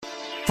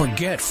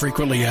Forget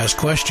frequently asked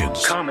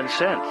questions. Common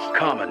sense,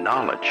 common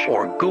knowledge,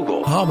 or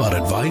Google. How about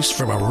advice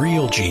from a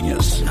real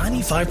genius?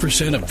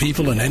 95% of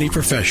people in any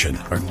profession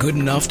are good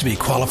enough to be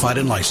qualified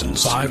and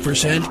licensed.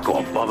 5% go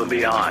above and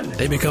beyond.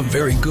 They become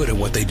very good at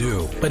what they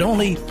do, but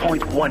only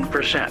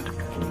 0.1%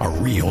 are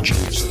real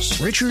geniuses.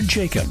 Richard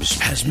Jacobs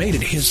has made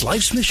it his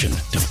life's mission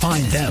to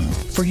find them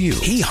for you.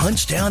 He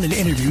hunts down and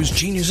interviews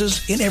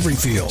geniuses in every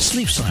field: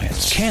 sleep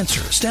science, cancer,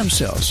 stem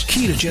cells,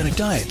 ketogenic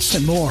diets,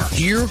 and more.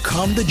 Here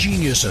come the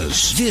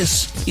geniuses.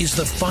 This is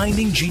the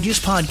Finding Genius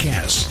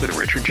Podcast with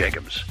Richard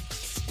Jacobs.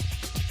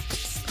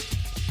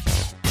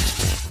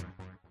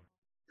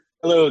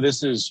 Hello,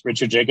 this is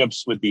Richard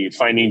Jacobs with the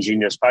Finding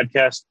Genius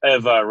Podcast. I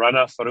have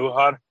Rana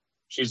Foroohar.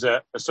 She's an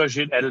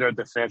associate editor at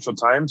the Financial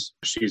Times.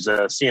 She's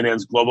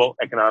CNN's global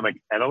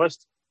economic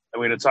analyst. And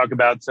we're going to talk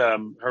about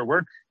her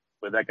work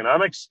with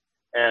economics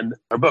and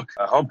her book,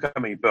 a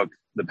homecoming book,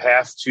 The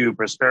Path to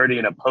Prosperity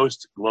in a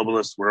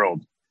Post-Globalist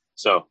World.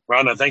 So,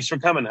 Rana, thanks for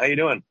coming. How you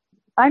doing?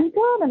 I'm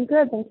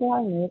good. Thanks for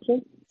having me,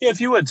 Richard. Yeah,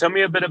 if you would, tell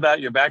me a bit about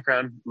your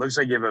background. Looks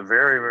like you have a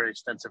very, very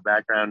extensive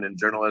background in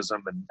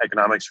journalism and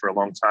economics for a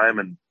long time.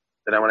 And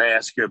then I want to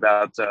ask you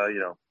about,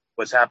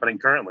 what's happening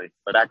currently.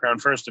 The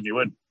background first, if you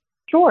would.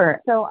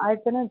 Sure. So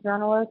I've been a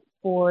journalist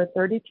for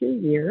 32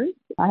 years.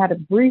 I had a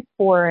brief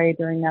foray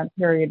during that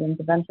period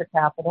into venture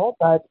capital,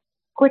 but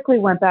quickly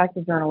went back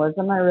to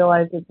journalism. I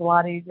realized it's a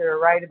lot easier to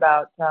write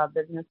about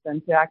business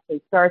than to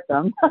actually start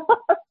them.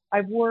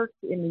 I've worked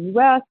in the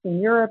U.S., in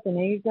Europe, in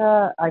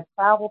Asia. I've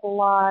traveled a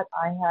lot.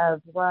 I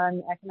have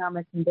run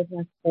economics and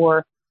business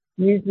for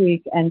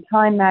Newsweek and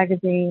Time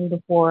magazine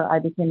before I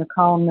became a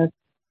columnist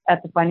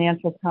at the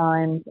Financial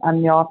Times.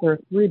 I'm the author of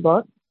 3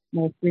 books,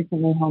 most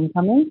recently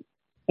Homecoming.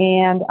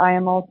 And I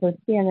am also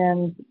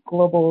CNN's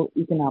global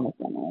economics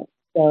analyst.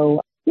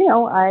 So,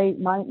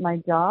 my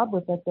job,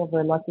 which I feel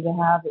very lucky to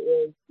have,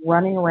 is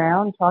running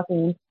around, talking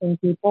to interesting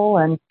people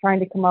and trying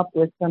to come up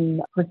with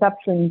some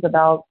perceptions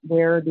about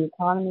where the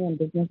economy and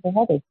business are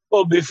headed.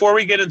 Well, before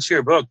we get into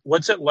your book,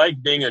 what's it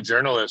like being a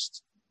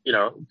journalist,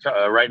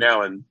 right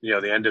now in,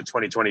 the end of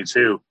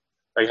 2022?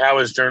 Like, how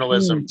has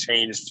journalism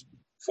changed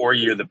for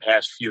you the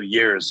past few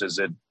years? Is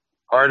it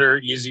harder,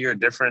 easier,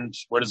 different?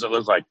 What does it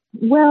look like?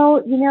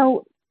 Well,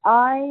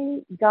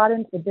 I got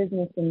into the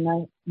business in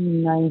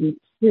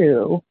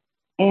 1992,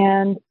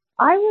 and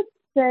I would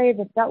say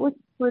that was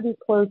pretty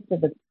close to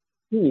the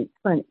peak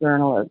print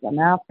journalism.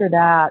 After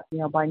that,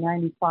 by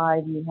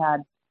 95, you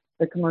had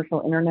the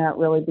commercial internet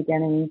really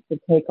beginning to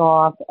take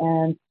off,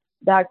 and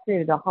that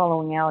created a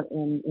hollowing out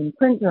in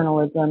print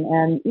journalism.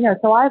 And,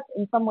 so I've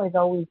in some ways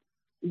always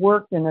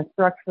worked in a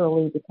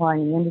structurally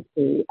declining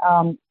industry.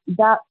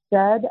 That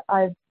said,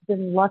 I've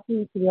been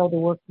lucky to be able to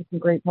work with some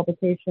great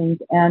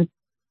publications, and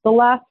the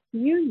last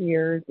few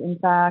years, in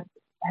fact,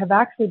 have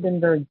actually been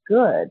very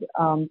good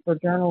for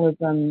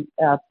journalism,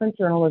 print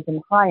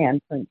journalism,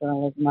 high-end print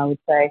journalism, I would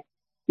say,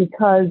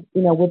 because,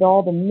 with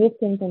all the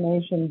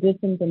misinformation,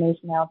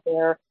 disinformation out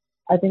there,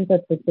 I think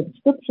that the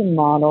subscription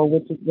model,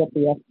 which is what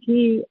the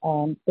FT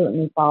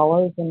certainly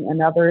follows,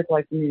 and others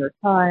like the New York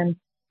Times,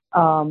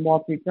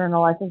 Wall Street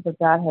Journal, I think that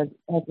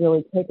has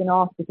really taken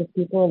off because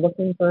people are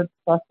looking for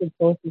trusted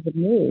sources of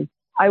news.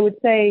 I would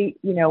say,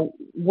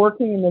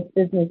 working in this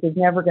business is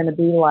never going to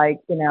be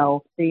like,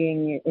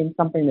 being in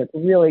something that's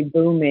really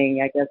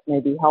booming, I guess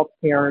maybe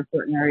healthcare or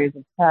certain areas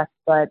of tech,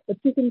 but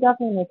you can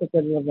definitely make a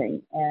good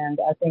living. And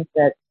I think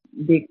that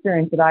the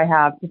experience that I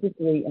have,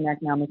 particularly in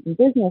economics and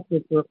business,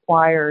 which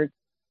requires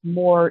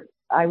more,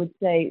 I would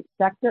say,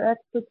 sector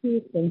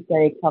expertise than,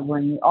 say,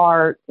 covering the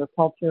arts or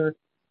culture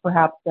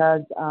perhaps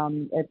does,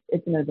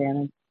 it's an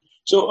advantage.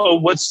 So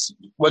what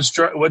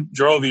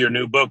drove your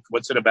new book?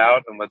 What's it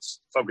about? And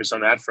let's focus on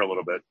that for a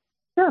little bit.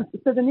 Sure.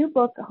 So the new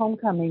book,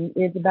 Homecoming,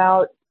 is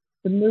about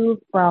the move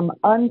from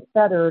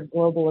unfettered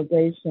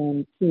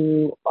globalization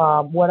to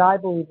what I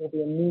believe will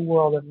be a new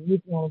world of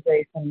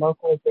regionalization,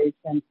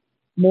 localization,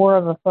 more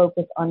of a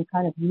focus on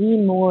kind of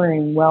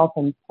remooring wealth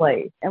and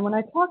place. And when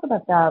I talk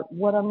about that,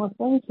 what I'm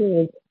referring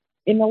to is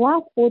in the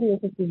last 40 or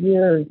 50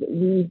 years,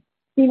 we've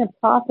seen a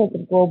process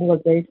of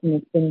globalization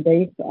that's been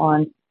based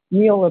on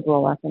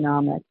neoliberal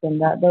economics,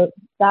 and that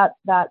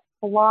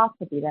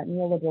philosophy, that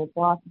neoliberal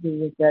philosophy,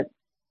 was that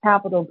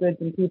capital, goods,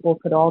 and people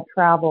could all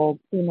travel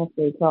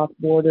seamlessly across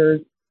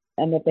borders,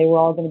 and that they were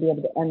all going to be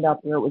able to end up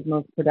where it was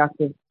most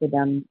productive for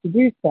them to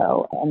do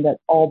so, and that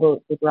all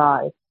boats would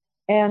rise.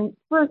 And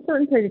for a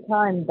certain period of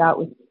time, that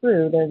was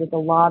true. There was a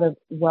lot of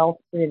wealth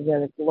created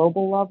at a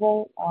global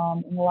level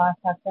in the last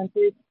half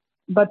century.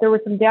 But there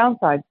were some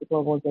downsides to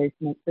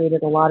globalization. It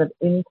created a lot of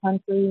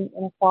in-country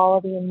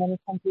inequality in many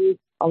countries,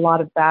 a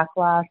lot of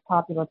backlash,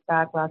 populist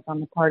backlash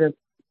on the part of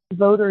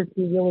voters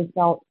who really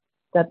felt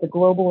that the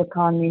global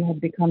economy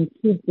had become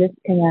too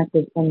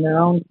disconnected from their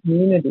own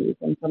communities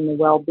and from the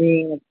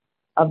well-being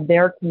of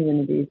their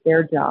communities,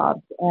 their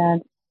jobs.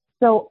 And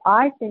so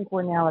I think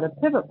we're now at a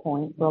pivot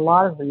point for a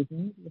lot of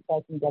reasons, which I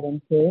can get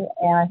into.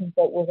 And I think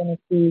that we're going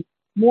to see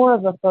more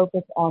of a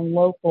focus on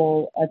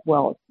local as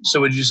well. So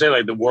would you say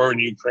like the war in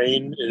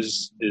Ukraine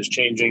is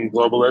changing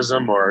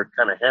globalism or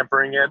kind of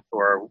hampering it?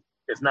 Or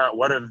If not,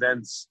 what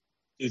events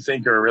do you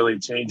think are really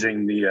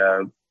changing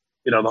the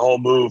whole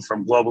move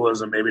from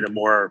globalism maybe to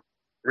more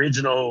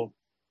regional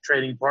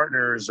trading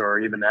partners or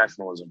even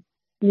nationalism?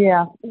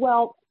 Yeah,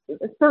 well,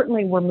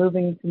 certainly we're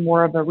moving to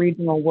more of a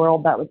regional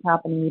world. That was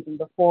happening even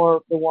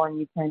before the war in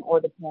Ukraine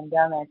or the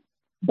pandemic.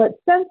 But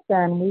since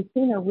then, we've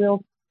seen a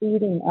real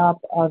speeding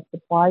up of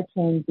supply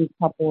chain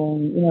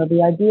decoupling.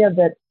 The idea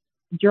that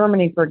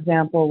Germany, for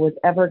example, was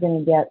ever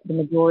going to get the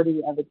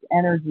majority of its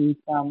energy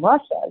from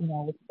Russia,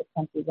 which is a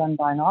country run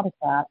by an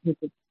autocrat who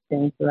could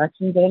change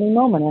directions at any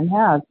moment and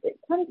has. It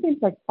kind of seems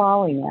like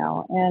folly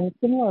now. And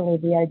similarly,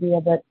 the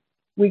idea that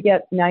we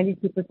get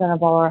 92%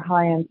 of all our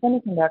high-end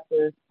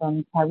semiconductors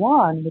from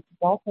Taiwan, which is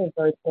also a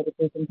very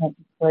politically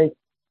contentious place.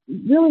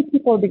 Really,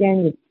 people are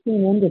beginning to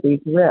tune into these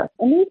risks.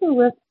 And these are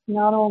risks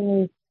not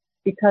only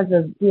because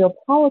of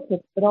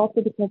geopolitics, but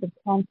also because of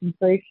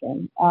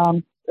concentration.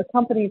 The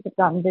companies have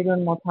gotten bigger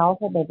and more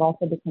powerful. They've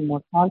also become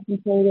more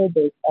concentrated.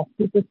 There's a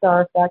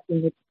superstar effect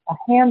in which a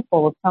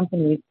handful of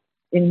companies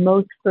in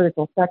most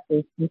critical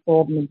sectors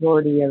control the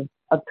majority of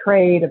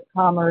trade, of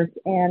commerce.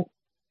 And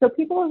so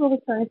people are really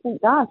trying to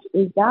think, gosh,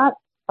 is that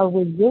a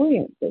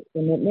resilient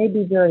system? It may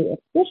be very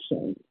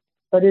efficient,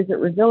 but is it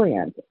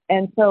resilient?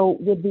 And so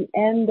with the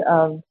end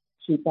of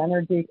cheap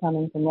energy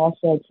coming from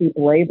Russia, cheap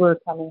labor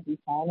coming from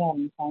China,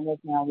 and China is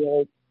now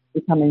really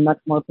becoming much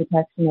more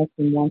protectionist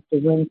and wants to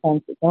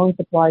ring-fence its own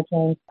supply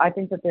chain. I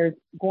think that there's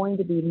going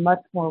to be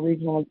much more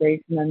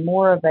regionalization and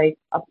more of a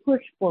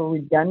push for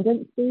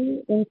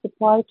redundancy in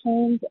supply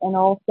chains, and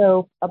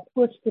also a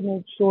push to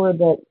make sure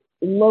that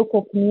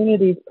local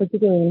communities,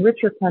 particularly in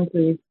richer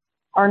countries,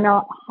 are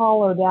not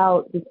hollowed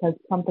out because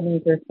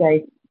companies are,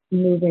 say,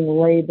 moving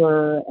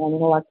labor and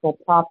intellectual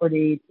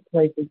property to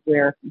places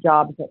where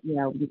jobs that,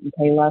 you can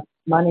pay less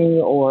money,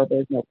 or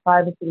there's no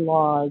privacy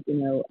laws,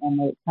 and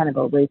it's kind of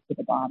a race to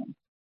the bottom.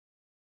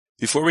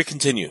 Before we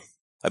continue,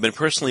 I've been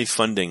personally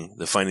funding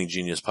the Finding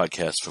Genius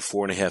podcast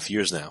for 4.5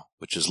 years now,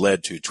 which has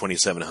led to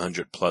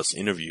 2,700 plus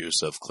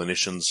interviews of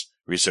clinicians,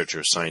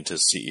 researchers,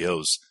 scientists,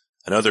 CEOs,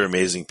 and other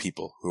amazing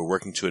people who are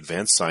working to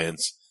advance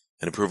science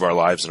and improve our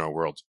lives and our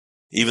world.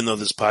 Even though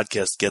this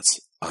podcast gets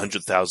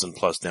 100,000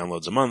 plus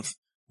downloads a month,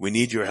 we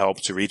need your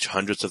help to reach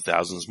hundreds of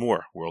thousands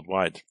more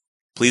worldwide.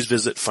 Please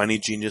visit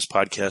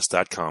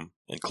findinggeniuspodcast.com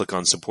and click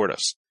on Support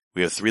Us.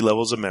 We have 3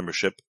 levels of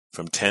membership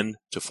from $10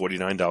 to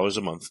 $49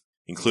 a month,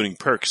 including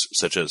perks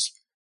such as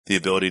the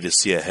ability to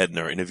see ahead in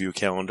our interview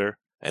calendar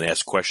and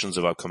ask questions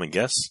of upcoming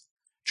guests,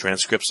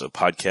 transcripts of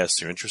podcasts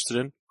you're interested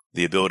in,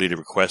 the ability to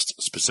request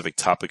specific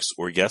topics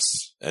or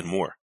guests, and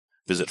more.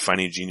 Visit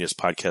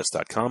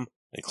findinggeniuspodcast.com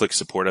and click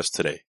Support Us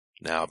today.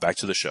 Now back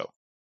to the show.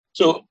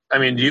 So,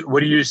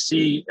 what do you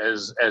see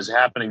as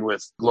happening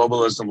with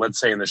globalism, let's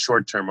say in the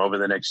short term over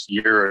the next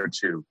year or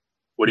two?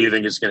 What do you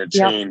think is going to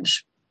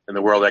change in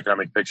the world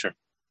economic picture?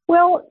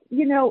 Well,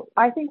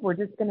 I think we're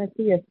just going to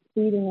see a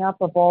speeding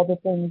up of all the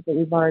things that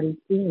we've already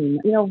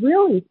seen.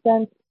 Really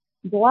since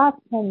the last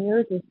 10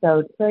 years or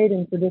so, trade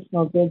in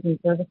traditional goods and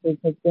services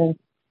has been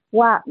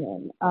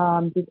flattening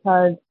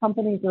because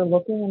companies are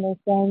looking and they're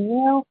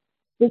saying,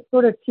 this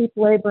sort of cheap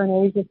labor in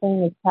Asia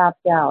thing is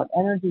tapped out.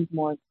 Energy is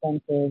more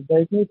expensive.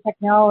 There's new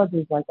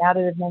technologies like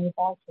additive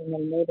manufacturing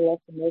that enable us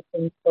to make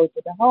things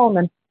closer to home,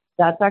 and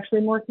that's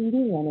actually more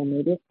convenient, and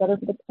maybe it's better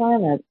for the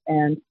planet.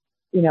 And,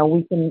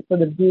 we can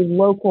sort of do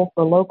local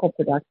for local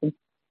production.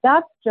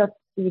 That's just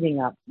speeding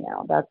up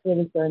now. That's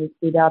really starting to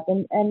speed up.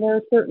 And there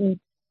are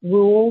certain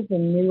rules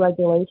and new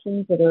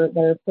regulations that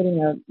are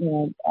putting a,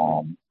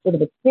 sort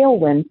of a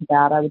tailwind to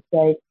that. I would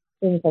say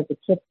things like the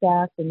CHIPS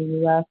Act in the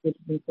U.S., which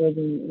is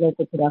encouraging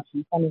local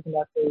production of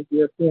semiconductors.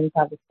 Europeans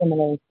have a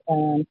similar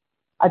plan.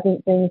 I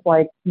think things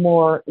like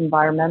more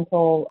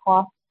environmental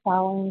cost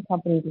challenge,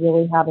 companies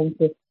really having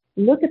to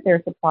look at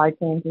their supply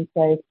chains and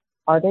say,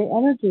 are they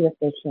energy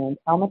efficient?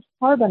 How much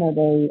carbon are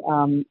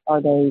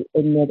they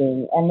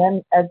emitting? And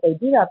then as they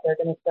do that, they're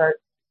going to start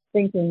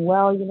thinking,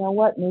 well, you know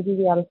what, maybe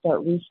we ought to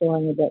start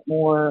reshoring a bit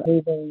more,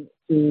 moving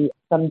to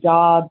some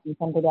jobs and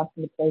some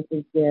production to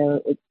places where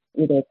it's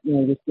either,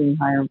 you're seeing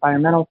higher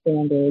environmental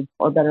standards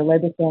or better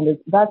labor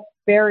standards. That's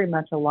very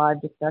much a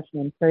live discussion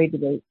in trade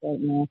debates right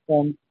now.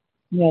 So,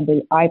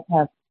 the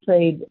IPEF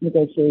trade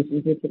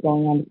negotiations, which are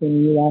going on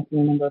between the U.S. and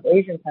a number of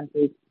Asian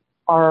countries,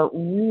 are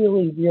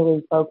really,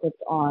 really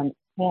focused on,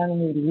 can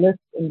we lift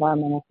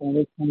environmental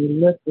standards? Can we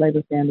lift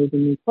labor standards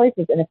in these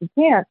places? And if we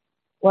can't,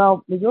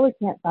 well, we really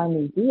can't sign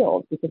these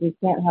deals because we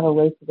can't have a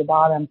race to the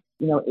bottom,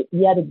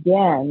 yet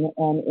again,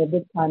 and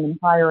this time in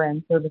higher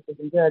end services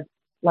and goods,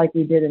 like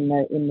we did in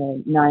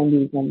the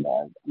 90s and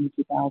the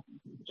 2000s.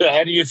 So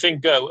how do you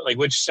think,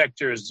 which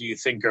sectors do you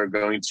think are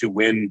going to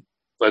win,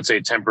 let's say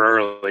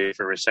temporarily, if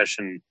a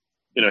recession,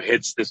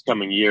 hits this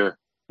coming year?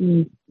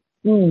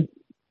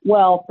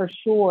 Well, for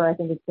sure, I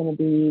think it's going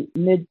to be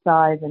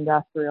mid-size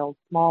industrials,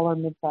 smaller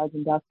mid-size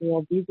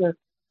industrials. These are,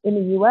 in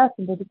the U.S.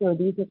 in particular,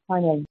 these are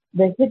kind of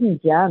the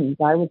hidden gems,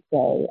 I would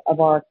say, of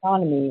our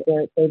economy.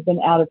 They've been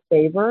out of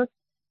favor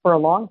for a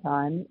long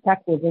time.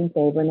 Tech was in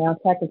favor. Now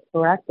tech is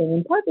correcting,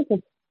 in part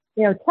because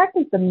tech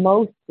is the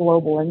most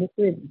global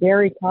industry. It's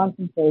very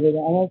concentrated.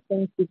 And as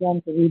things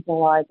begin to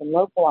regionalize and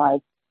localize,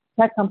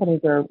 tech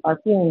companies are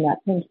feeling that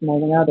pinch more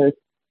than others.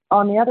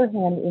 On the other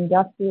hand,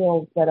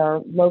 industrials that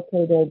are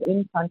located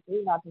in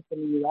country, not just in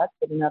the U.S.,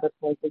 but in other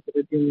places that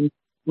are doing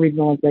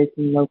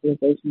regionalization,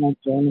 localization, like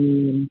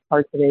Germany and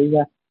parts of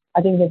Asia,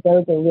 I think that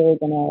those are really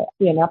going to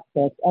see an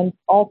uptick. And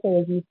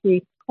also, as you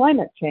see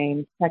climate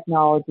change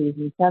technologies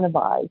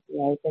incentivized,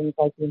 things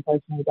like the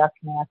Inflation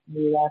Reduction Act in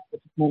the U.S.,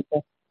 which is meant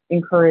to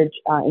encourage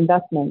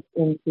investment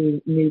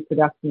into new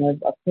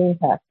production of clean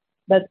tech,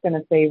 that's going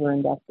to favor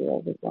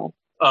industrials as well.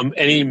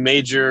 Any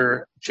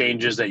major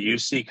changes that you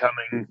see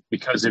coming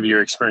because of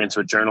your experience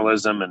with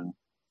journalism? And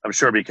I'm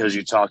sure because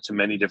you talk to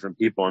many different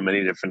people in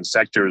many different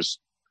sectors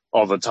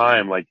all the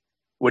time, like,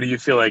 what do you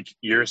feel like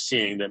you're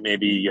seeing that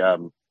maybe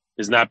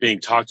is not being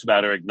talked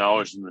about or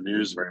acknowledged in the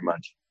news very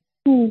much?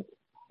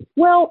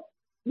 Well,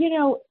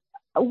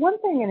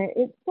 one thing, and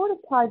it sort of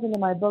ties into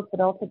my book, but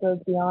also goes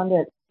beyond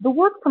it. The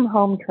work from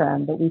home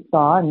trend that we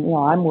saw, and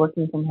I'm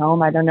working from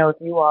home. I don't know if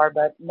you are,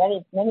 but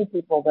many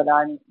people that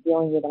I'm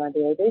dealing with on a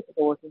daily basis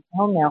are working from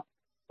home now.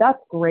 That's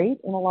great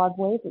in a lot of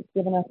ways. It's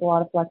given us a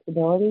lot of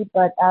flexibility.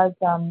 But as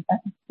the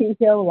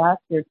CEO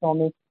last year told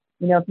me,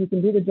 if you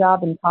can do the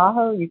job in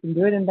Tahoe, you can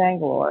do it in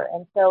Bangalore.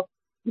 And so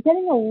I'm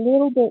getting a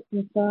little bit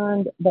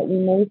concerned that we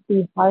may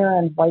see higher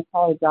end white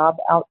collar job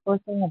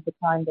outsourcing of the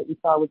kind that we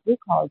saw with blue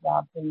collar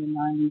jobs in the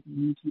 90s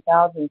and the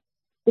 2000s.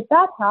 If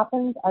that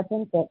happens, I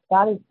think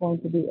that is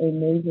going to be a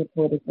major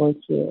political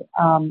issue.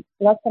 So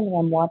that's something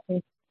I'm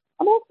watching.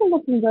 I'm also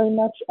looking very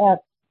much at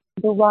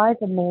the rise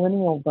of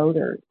millennial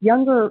voters.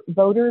 Younger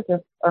voters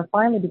are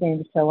finally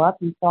beginning to show up.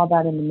 You saw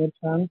that in the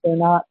midterms. They're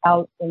not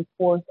out in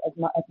force as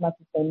much as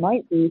they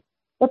might be,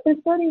 but they're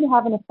starting to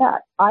have an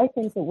effect. I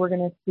think that we're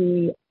going to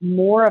see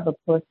more of a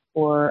push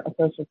for a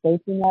social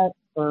safety net,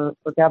 for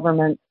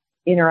government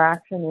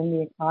interaction in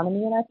the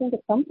economy. And I think at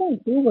some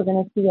point, too, we're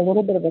going to see a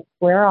little bit of a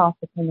square off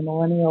between the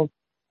millennials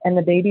and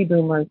the baby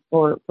boomers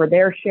for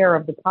their share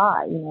of the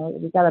pie.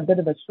 We've got a bit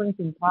of a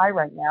shrinking pie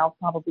right now,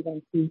 probably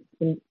going to see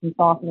some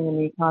softening in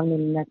the economy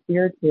in the next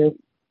year or two.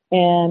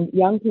 And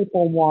young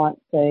people want,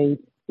 say,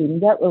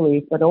 student debt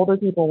relief, but older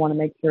people want to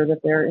make sure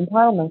that their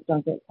entitlements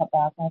don't get cut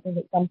back. And I think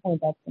at some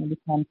point that's going to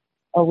become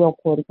a real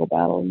political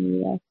battle in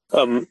the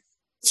U.S.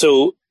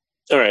 So,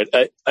 all right,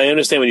 I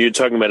understand when you're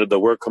talking about the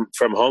work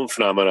from home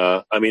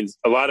phenomena. I mean,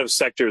 a lot of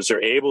sectors are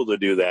able to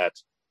do that,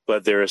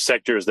 but there are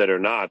sectors that are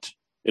not,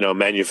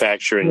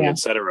 manufacturing, et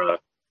cetera.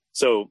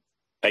 So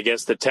I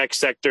guess the tech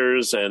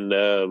sectors and,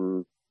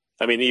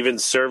 even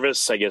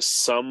service, I guess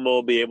some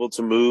will be able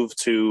to move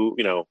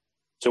to,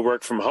 to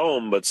work from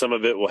home, but some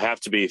of it will have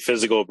to be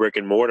physical brick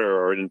and mortar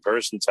or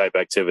in-person type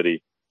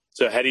activity.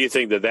 So how do you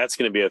think that that's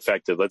going to be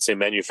affected? Let's say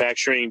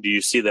manufacturing, do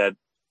you see that,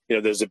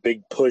 there's a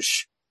big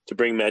push to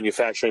bring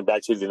manufacturing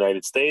back to the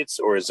United States,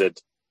 or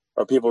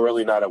are people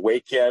really not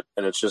awake yet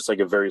and it's just like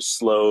a very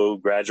slow,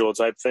 gradual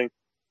type thing?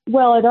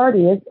 Well, it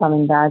already is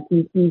coming back.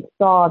 You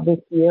saw this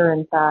year,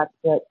 in fact,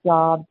 that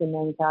jobs in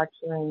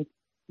manufacturing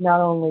not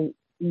only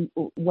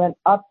went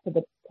up to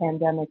the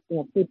pandemic,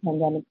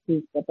 pre-pandemic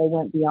peak, but they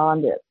went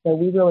beyond it. So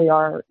we really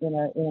are in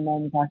a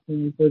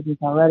manufacturing resurgence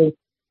already.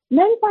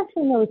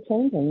 Manufacturing, though, is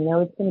changing.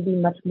 It's going to be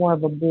much more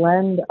of a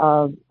blend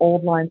of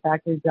old line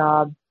factory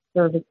jobs,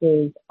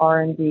 services,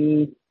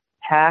 R&D,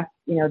 tech.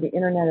 The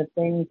Internet of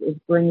Things is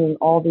bringing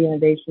all the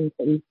innovations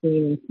that we've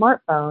seen in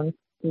smartphones,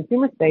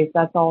 consumer space.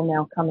 That's all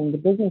now coming to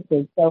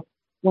businesses. So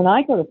when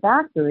I go to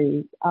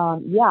factories,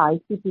 I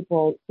see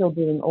people still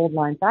doing old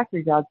line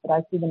factory jobs, but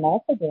I see them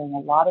also doing a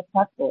lot of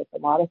tech work, a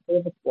lot of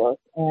service work.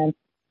 And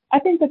I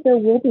think that there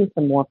will be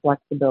some more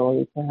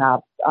flexibility,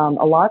 perhaps. A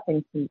lot of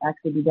things can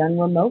actually be done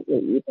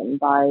remotely, even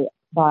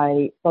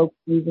by folks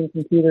using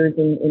computers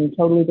in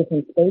totally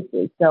different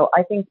spaces. So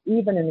I think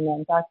even in the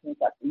manufacturing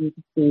sector, you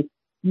could see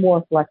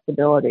more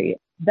flexibility.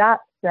 That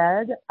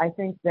said, I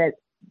think that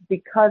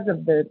because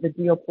of the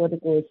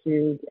geopolitical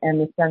issues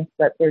and the sense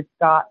that there's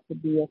got to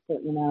be a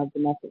certain amount of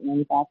domestic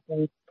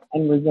manufacturing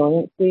and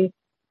resiliency,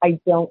 I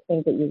don't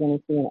think that you're going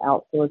to see an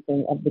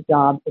outsourcing of the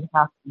jobs that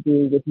have to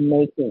do with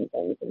making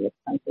things in this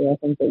country. I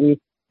think that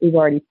we've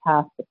already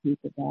passed the peak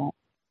of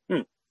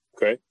that.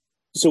 Okay.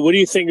 So what do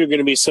you think are going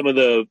to be some of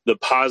the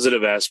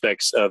positive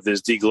aspects of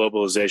this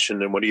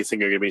deglobalization, and what do you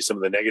think are going to be some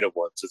of the negative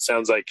ones? It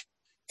sounds like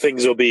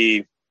things will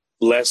be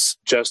less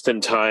just in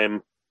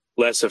time,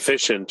 less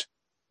efficient,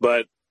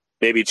 but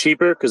maybe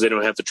cheaper because they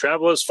don't have to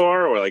travel as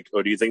far, or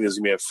do you think there's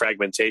going to be a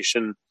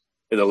fragmentation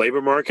in the labor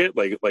market?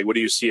 Like what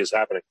do you see as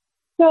happening?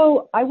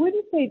 So I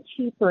wouldn't say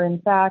cheaper. In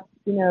fact,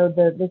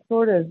 the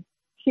sort of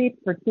cheap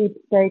for cheap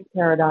sake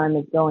paradigm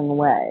is going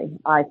away,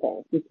 I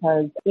think,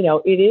 because,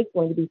 it is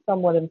going to be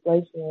somewhat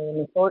inflationary in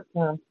the short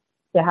term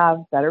to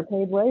have better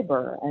paid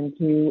labor and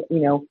to,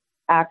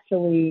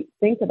 actually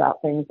think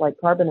about things like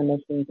carbon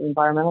emissions,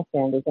 environmental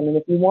standards. I mean,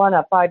 if you want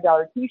a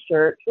 $5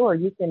 t-shirt, sure,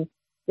 you can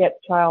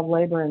get child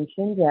labor in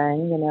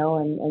Xinjiang,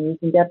 and you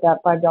can get that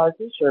 $5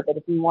 t-shirt. But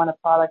if you want a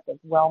product that's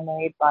well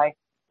made by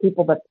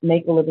people that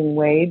make a living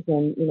wage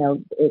and,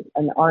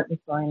 and aren't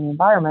destroying the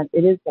environment,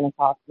 it is going to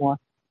cost more.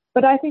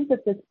 But I think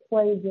that this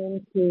plays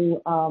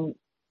into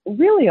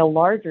really a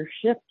larger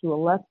shift to a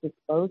less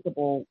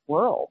disposable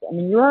world. I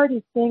mean, you're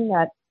already seeing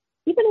that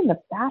even in the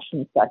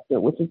fashion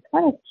sector, which is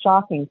kind of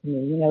shocking to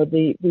me. You know,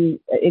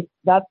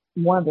 that's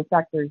one of the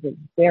sectors that's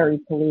very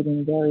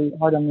polluting, very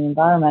hard on the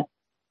environment.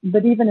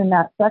 But even in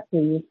that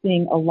sector, you're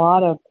seeing a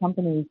lot of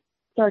companies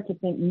start to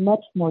think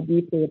much more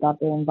deeply about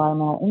their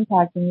environmental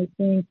impact, and you're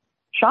seeing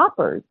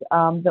shoppers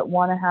that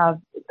want to have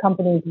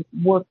companies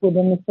work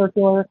within the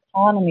circular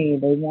economy.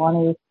 They want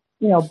to,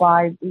 you know,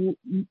 buy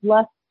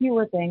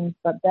fewer things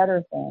but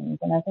better things.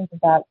 And I think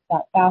that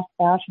fast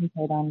fashion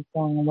paradigm is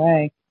going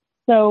away.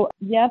 So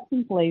yes,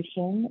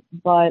 inflation,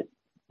 but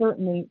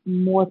certainly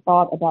more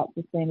thought about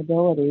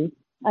sustainability.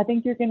 I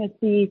think you're going to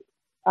see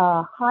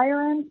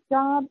higher end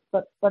jobs,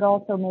 but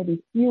also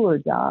maybe fewer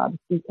jobs,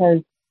 because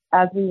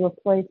as we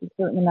replace a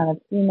certain amount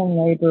of human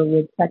labor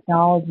with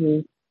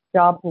technology,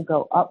 jobs will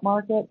go up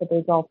market, but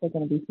there's also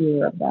going to be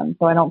fewer of them.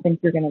 So I don't think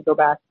you're going to go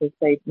back to,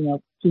 say,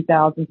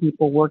 2,000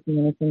 people working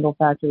in a single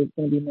factory. It's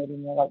going to be maybe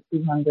more like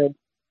 200,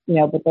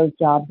 but those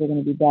jobs are going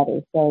to be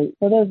better. So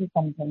those are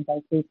some things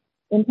I see.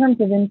 In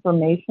terms of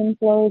information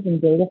flows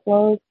and data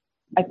flows,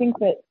 I think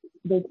that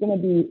there's going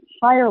to be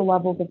higher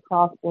levels of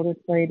cross-border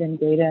trade in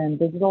data and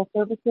digital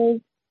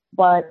services,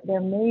 but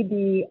there may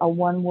be a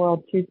one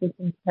world, two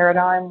systems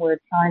paradigm where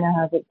China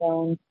has its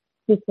own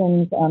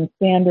systems,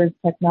 standards,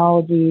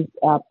 technologies,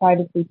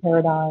 privacy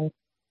paradigms,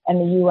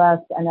 and the U.S.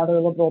 and other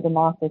liberal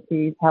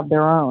democracies have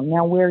their own.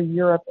 Now, where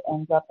Europe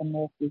ends up in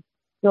this is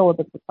still a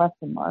bit of a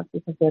question mark,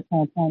 because they're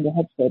kind of trying to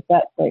hedge their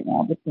bets right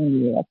now between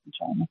the U.S. and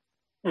China.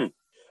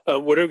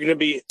 What are going to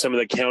be some of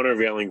the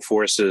countervailing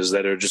forces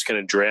that are just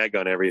going to drag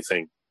on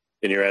everything,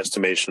 in your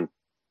estimation?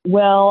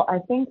 Well, I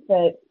think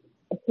that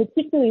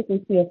particularly if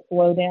we see a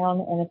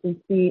slowdown and if we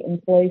see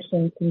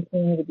inflation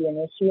continue to be an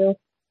issue,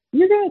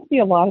 you're going to see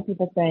a lot of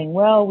people saying,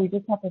 well, we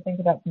just have to think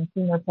about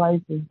consumer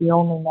prices, the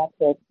only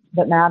metric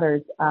that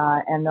matters,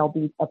 and there'll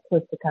be a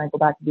push to kind of go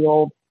back to the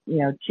old,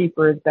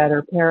 cheaper is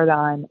better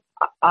paradigm.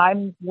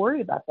 I'm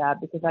worried about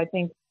that, because I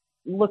think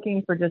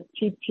looking for just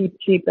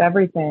cheap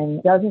everything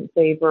doesn't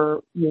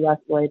favor U.S.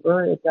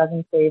 labor. It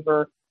doesn't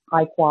favor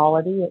high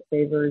quality. It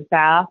favors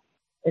fast,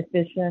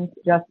 efficient,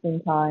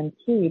 just-in-time,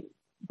 cheap.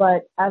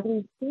 But as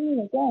we've seen,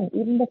 again,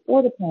 even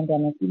before the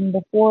pandemic, even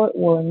before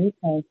war in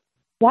Ukraine,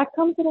 that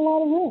comes with a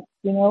lot of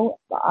risk.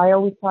 I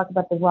always talk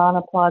about the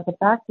Rana Plaza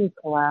factory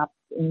collapse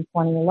in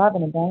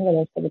 2011 in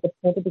Bangladesh. It was a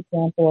perfect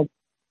example of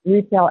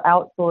retail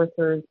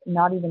outsourcers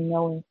not even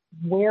knowing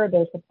where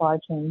their supply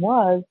chain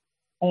was.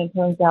 And it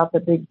turns out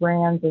that big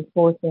brands are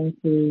forced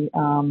into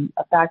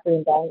a factory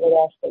in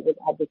Bangladesh that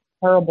had this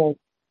terrible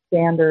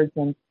standards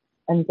and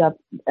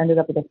ended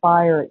up with a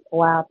fire. It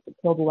collapsed. It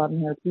killed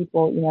 1,100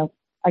 people.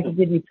 I could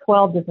give you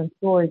 12 different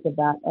stories of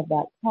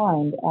that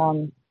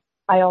kind.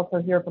 I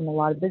also hear from a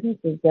lot of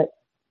businesses that,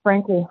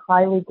 frankly,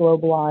 highly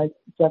globalized,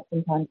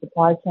 just-in-time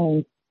supply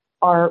chains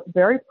are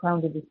very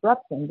prone to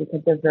disruption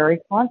because they're very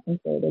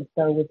concentrated.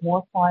 So with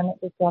more climate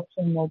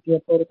disruption, more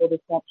geopolitical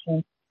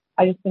disruption,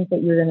 I just think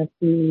that you're going to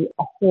see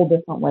a whole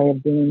different way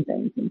of doing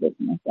things in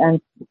business. And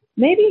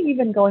maybe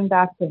even going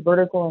back to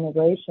vertical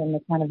integration,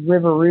 the kind of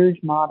River Rouge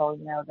model,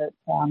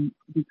 that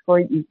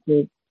Detroit used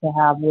to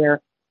have,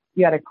 where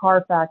you had a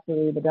car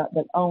factory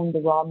that owned the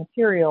raw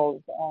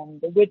materials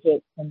and the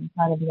widgets and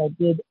kind of,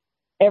 did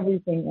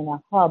everything in a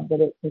hub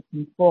that it could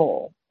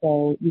control.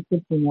 So you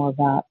could see more of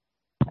that.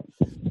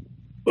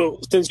 Well,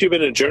 since you've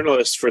been a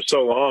journalist for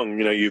so long,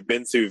 you've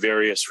been through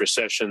various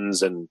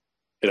recessions and,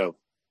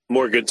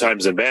 more good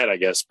times than bad, I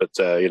guess, but,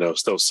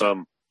 still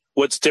some.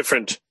 What's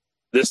different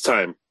this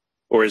time?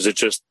 Or is it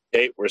just,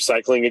 hey, we're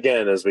cycling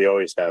again, as we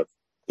always have?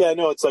 Yeah,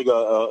 no, it's like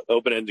a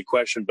open-ended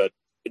question, but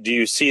do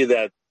you see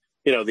that,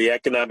 the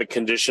economic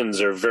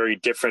conditions are very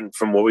different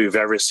from what we've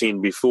ever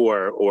seen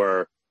before,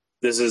 or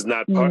this is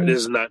not this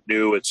is not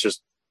new, it's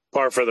just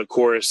par for the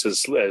course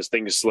as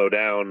things slow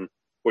down?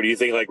 Or do you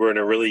think like we're in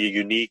a really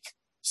unique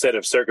set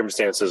of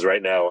circumstances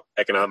right now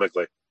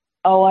economically?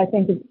 Oh, I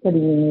think it's pretty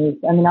unique.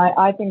 I mean,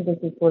 I think this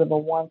is sort of a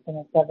once in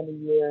a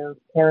 70-year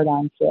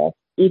paradigm shift.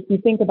 If you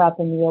think about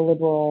the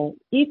neoliberal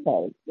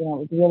ethos, it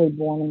was really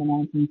born in the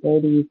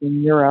 1930s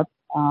in Europe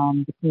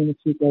between the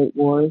two great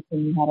wars,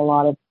 and you had a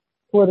lot of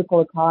political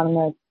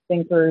economists,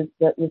 thinkers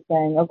that were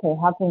saying, okay,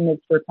 how can we make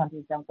sure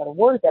countries don't go to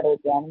war together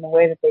again? And the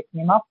way that they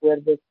came up with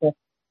was to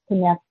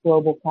connect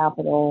global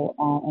capital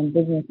and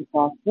business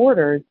across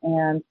borders.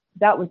 And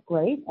that was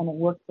great, and it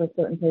worked for a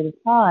certain period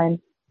of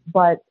time.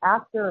 But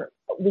after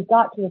we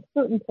got to a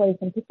certain place,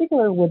 in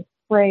particular with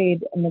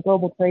trade and the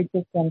global trade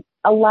system,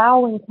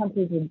 allowing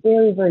countries with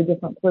very, very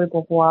different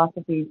political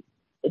philosophies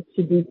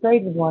to do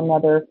trade with one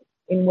another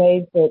in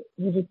ways that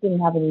you just didn't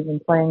have an even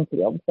playing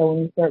field. So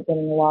when you start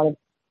getting a lot of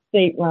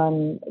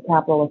state-run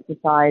capitalist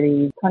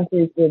societies,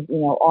 countries with,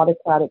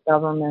 autocratic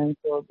governments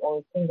or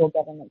single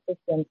government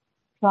systems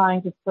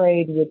trying to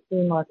trade with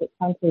free market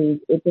countries,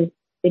 it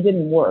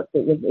didn't work.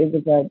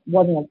 It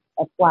wasn't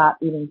a flat,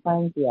 even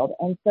playing field.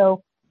 And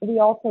so we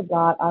also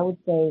got, I would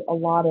say, a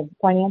lot of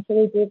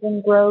financially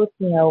driven growth,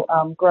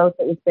 growth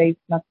that was based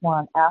much more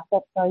on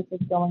asset prices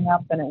going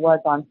up than it was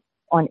on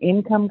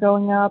income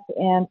going up.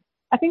 And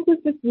I think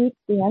we've just reached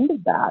the end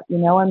of that.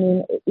 In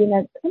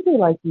a country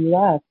like the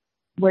U.S.,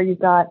 where you've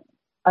got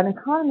an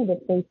economy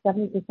that's based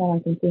 70% on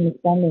consumer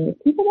spending, if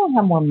people don't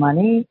have more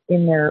money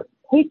in their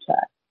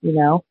paycheck,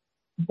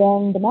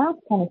 then the math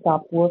kind of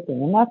stops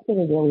working. And that's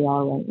really where we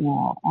are right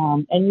now.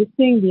 And you're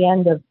seeing the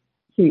end of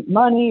cheap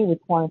money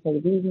with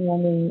quantitative easing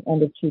ending,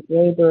 end of cheap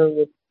labor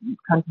with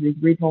countries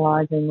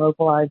regionalizing,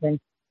 localizing,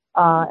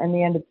 and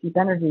the end of cheap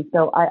energy.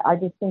 So I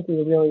just think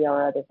we really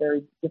are at a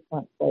very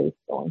different place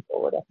going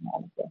forward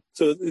economically.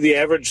 So the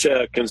average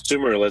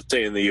consumer, let's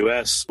say in the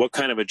U.S., what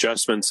kind of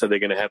adjustments are they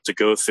going to have to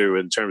go through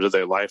in terms of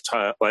their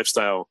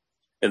lifestyle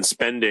and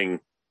spending?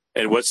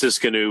 And what's this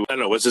going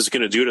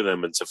to do to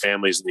them and to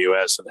families in the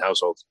U.S. and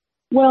households?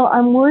 Well,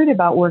 I'm worried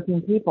about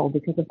working people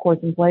because, of course,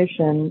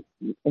 inflation,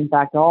 in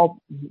fact, all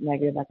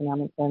negative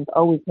economic trends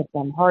always hit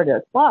them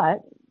hardest.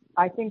 But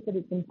I think that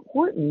it's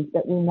important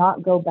that we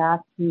not go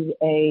back to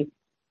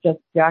just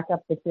jack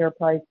up the share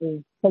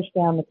prices, push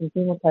down the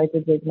consumer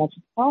prices as much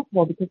as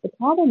possible, because the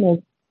problem is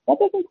that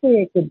doesn't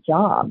create good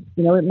jobs.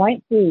 It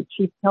might create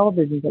cheap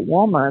televisions at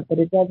Walmart, but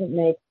it doesn't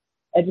make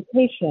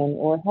education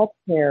or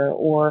healthcare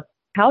or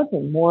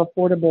housing more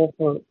affordable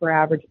for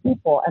average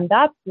people. And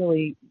that's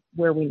really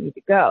where we need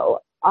to go.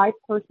 I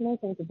personally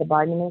think that the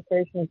Biden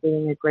administration is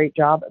doing a great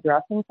job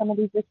addressing some of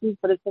these issues,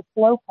 but it's a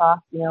slow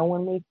process.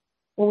 When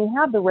we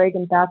had the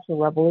Reagan-Thatcher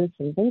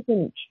revolution, things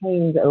didn't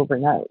change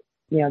overnight.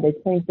 They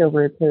changed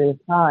over a period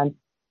of time.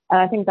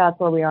 And I think that's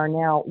where we are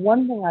now.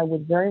 One thing I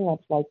would very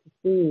much like to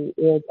see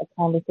is a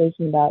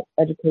conversation about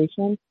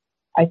education.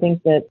 I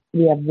think that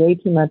we have way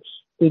too much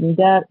student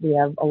debt. We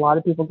have a lot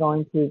of people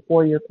going to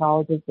four-year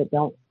colleges that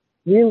don't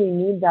really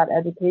need that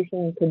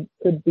education,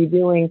 could be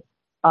doing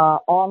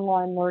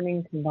online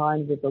learning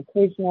combined with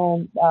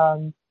vocational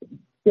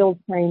skills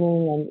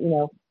training, and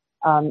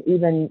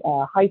even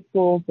high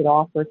schools that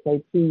offer,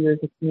 say, 2 years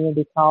of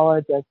community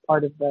college as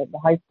part of the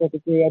high school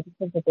degree. I just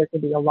think that there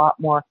could be a lot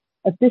more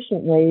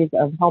efficient ways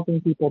of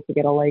helping people to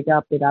get a leg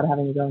up without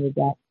having to go into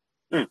debt.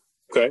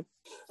 Okay.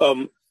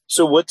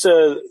 So what's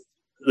the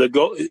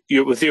goal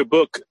with your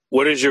book?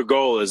 What is your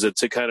goal? Is it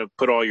to kind of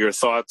put all your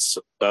thoughts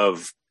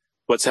of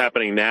what's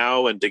happening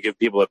now and to give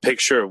people a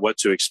picture of what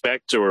to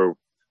expect, or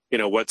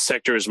what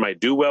sectors might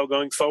do well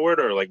going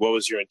forward, or what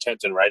was your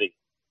intent in writing?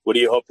 What do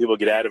you hope people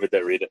get out of it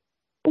that read it?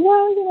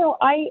 Well,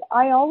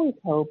 I always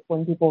hope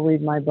when people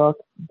read my book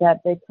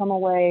that they come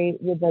away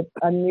with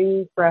a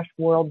new, fresh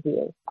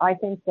worldview. I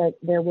think that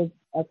there was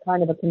a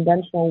kind of a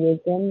conventional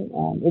wisdom.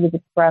 It was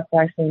expressed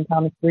actually in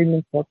Thomas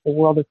Friedman's book, The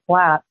World is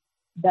Flat,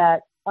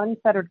 that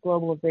unfettered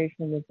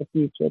globalization was the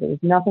future. There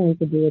was nothing you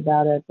could do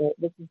about it.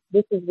 This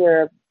is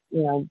where,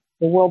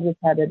 the world was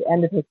headed,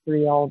 end of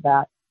history, all of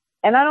that.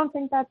 And I don't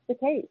think that's the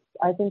case.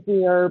 I think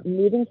we are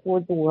moving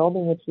towards a world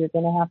in which you're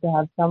going to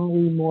have some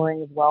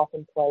remooring of wealth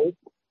in place,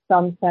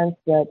 some sense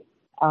that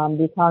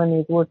the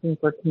economy is working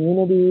for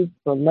communities,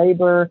 for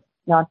labor,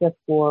 not just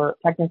for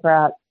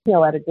technocrats,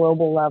 at a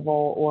global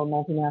level or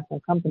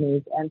multinational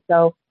companies. And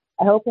so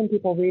I hope when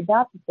people read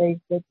that they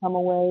come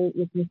away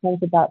with some sense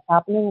that that's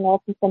happening, and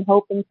also some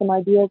hope and some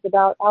ideas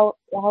about how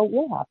it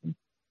will happen.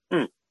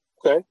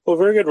 Okay. Well,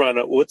 very good,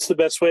 Rana. What's the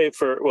best way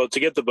to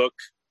get the book?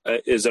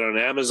 Is it on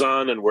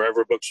Amazon and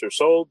wherever books are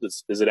sold?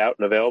 Is it out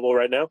and available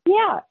right now?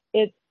 Yeah,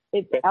 it's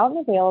out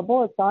and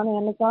available. It's on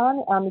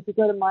Amazon. If you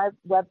go to my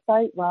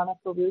website, Rana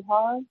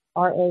Foroohar,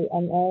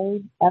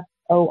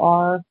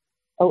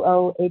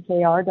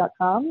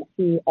 RanaForoohar.com,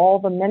 see all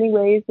the many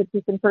ways that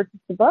you can purchase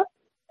the book.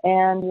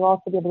 And you'll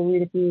also be able to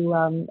read a few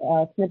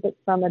snippets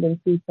from it and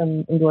see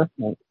some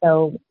endorsements.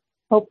 So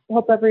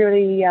hope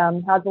everybody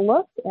has a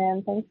look,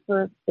 and thanks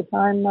for the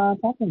time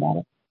talking about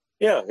it.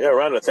 Yeah,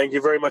 Rana, thank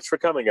you very much for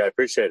coming. I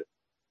appreciate it.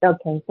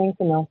 Okay, thanks,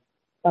 Emil.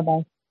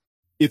 Bye-bye.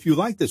 If you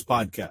like this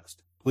podcast,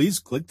 please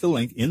click the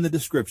link in the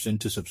description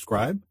to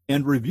subscribe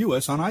and review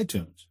us on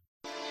iTunes.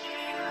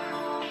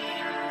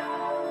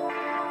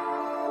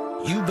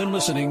 You've been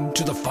listening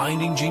to the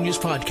Finding Genius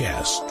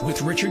podcast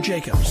with Richard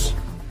Jacobs.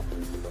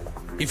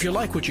 If you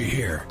like what you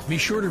hear, be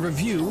sure to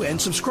review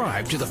and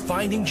subscribe to the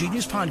Finding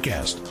Genius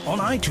podcast on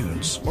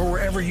iTunes or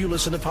wherever you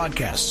listen to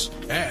podcasts.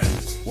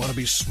 And want to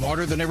be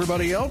smarter than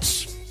everybody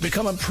else?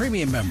 Become a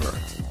premium member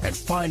at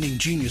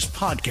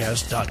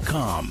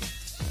findinggeniuspodcast.com.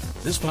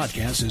 This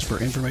podcast is for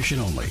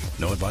information only.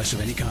 No advice of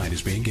any kind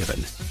is being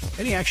given.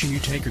 Any action you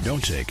take or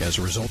don't take as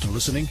a result of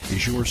listening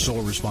is your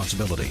sole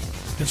responsibility.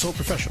 Consult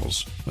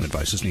professionals when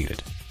advice is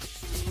needed.